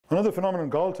Another phenomenon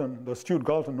Galton, the astute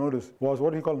Galton, noticed was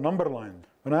what he called number lines.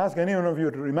 When I ask any one of you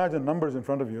to imagine numbers in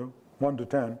front of you, 1 to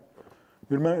 10,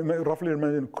 you roughly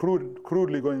imagine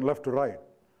crudely going left to right,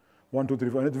 1, 2, 3,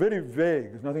 4. And it's very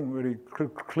vague. It's nothing very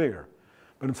clear.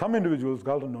 But in some individuals,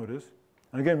 Galton noticed,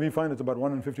 and again we find it's about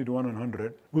 1 in 50 to 1 in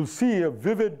 100, we'll see a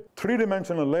vivid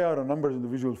three-dimensional layout of numbers in the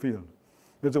visual field.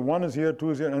 There's a 1 is here, 2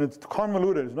 is here, and it's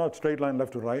convoluted. It's not straight line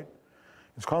left to right.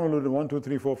 It's convoluted 1, 2,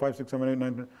 3, 4, 5, 6, 7, 8,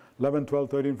 9, 10, 11, 12,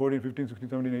 13, 14, 15, 16,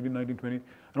 17, 18, 19, 20,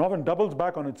 and often doubles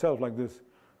back on itself like this.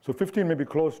 So 15 may be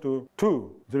close to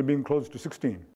 2 instead of being close to 16.